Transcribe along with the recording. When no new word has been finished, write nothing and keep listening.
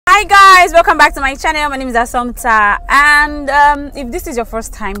Hi guys, welcome back to my channel. My name is Zapphaire, and if this is your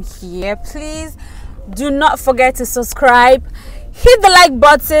first time here, please do not forget to subscribe, hit the like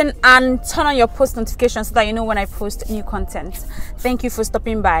button and turn on your post notifications so that you know when I post new content. Thank you for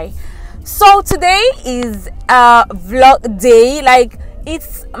stopping by. So today is a vlog day. Like,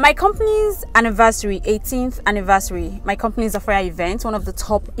 it's my company's anniversary, 18th anniversary. My company's Zapphaire event, one of the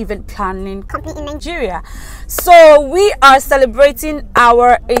top event planning company in Nigeria. So we are celebrating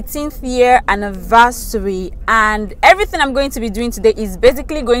our 18th year anniversary, and everything I'm going to be doing today is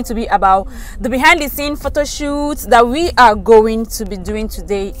basically going to be about the behind the scene photo shoots that we are going to be doing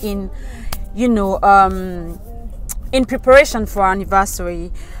today in, in preparation for our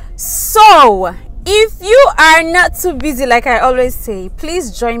anniversary. So if you are not too busy, like I always say,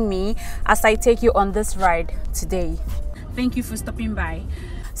 please join me as I take you on this ride today. Thank you for stopping by.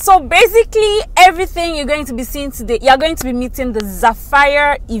 So basically, everything you're going to be seeing today, you're going to be meeting the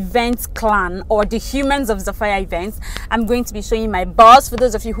Zapphaire event clan, or the humans of Zapphaire events. I'm going to be showing you my boss. For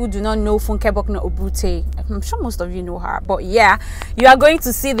those of you who do not know Funke Bokno Obute, I'm sure most of you know her, but yeah, you are going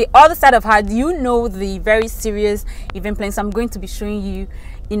to see the other side of her. You know, the very serious event planning. So I'm going to be showing you,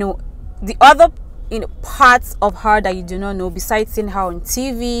 the other parts of her that you do not know, besides seeing her on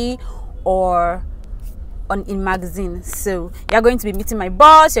TV or in magazines. So you're going to be meeting my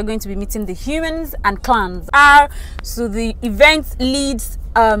boss, you're going to be meeting the humans and clans. So the event leads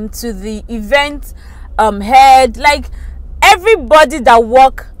to the event head, like everybody that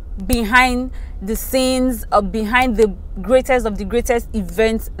work behind the scenes behind the greatest of the greatest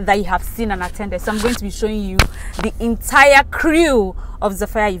events that you have seen and attended. So I'm going to be showing you the entire crew of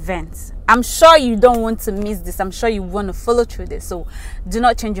Zapphaire events. I'm sure you don't want to miss this. I'm sure you want to follow through this, so do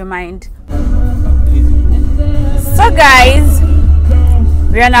not change your mind. So guys,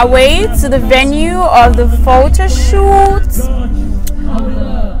 we're on our way to the venue of the photo shoot.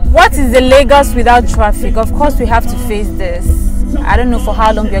 What is the Lagos without traffic? Of course we have to face this. I don't know for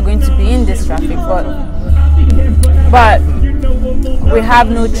how long we are going to be in this traffic, but we have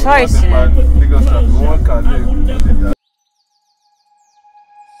no choice.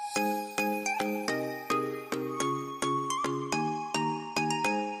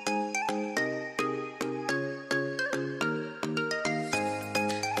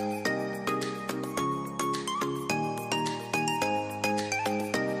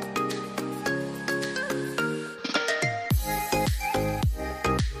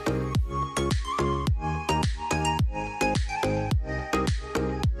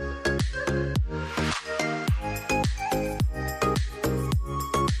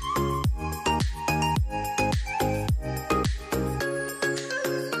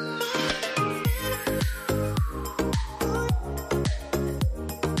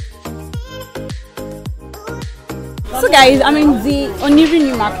 So guys, I'm in the Oniri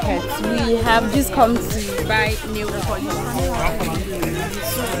New Market. We have just come to buy nail polish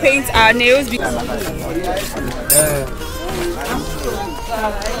to paint our nails. New Market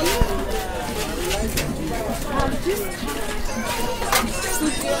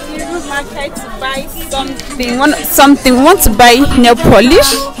to buy something. We want to buy nail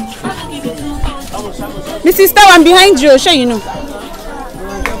polish. Mrs. Star, I'm behind you. Sure, you know.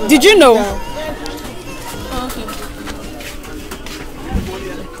 Did you know?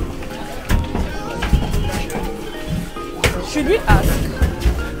 Should we ask?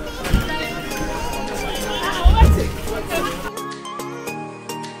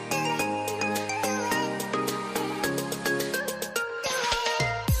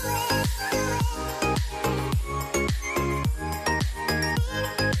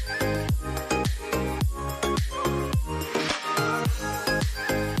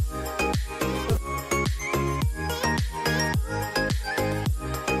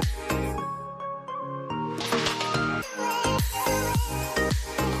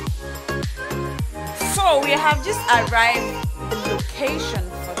 So we have just arrived at the location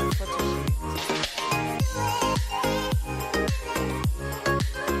for the photo shoot.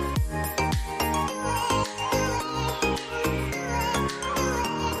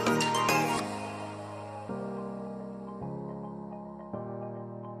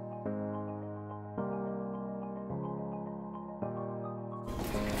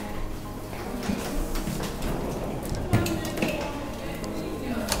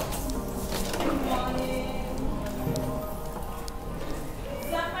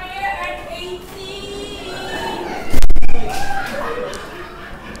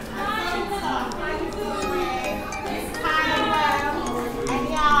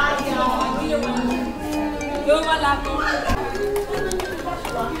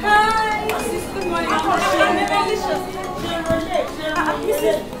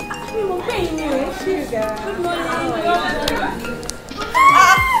 Sugar. Good morning.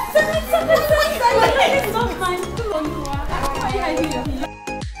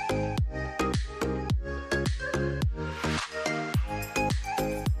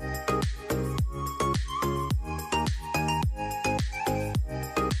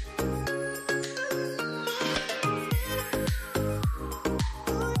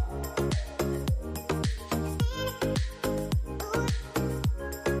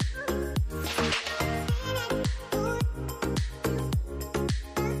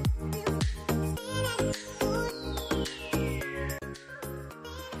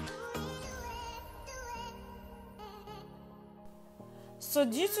 So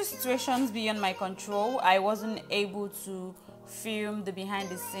due to situations beyond my control, I wasn't able to film the behind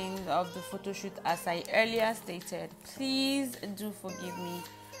the scenes of the photo shoot as I earlier stated. Please do forgive me.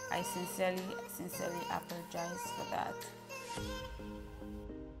 I sincerely apologize for that.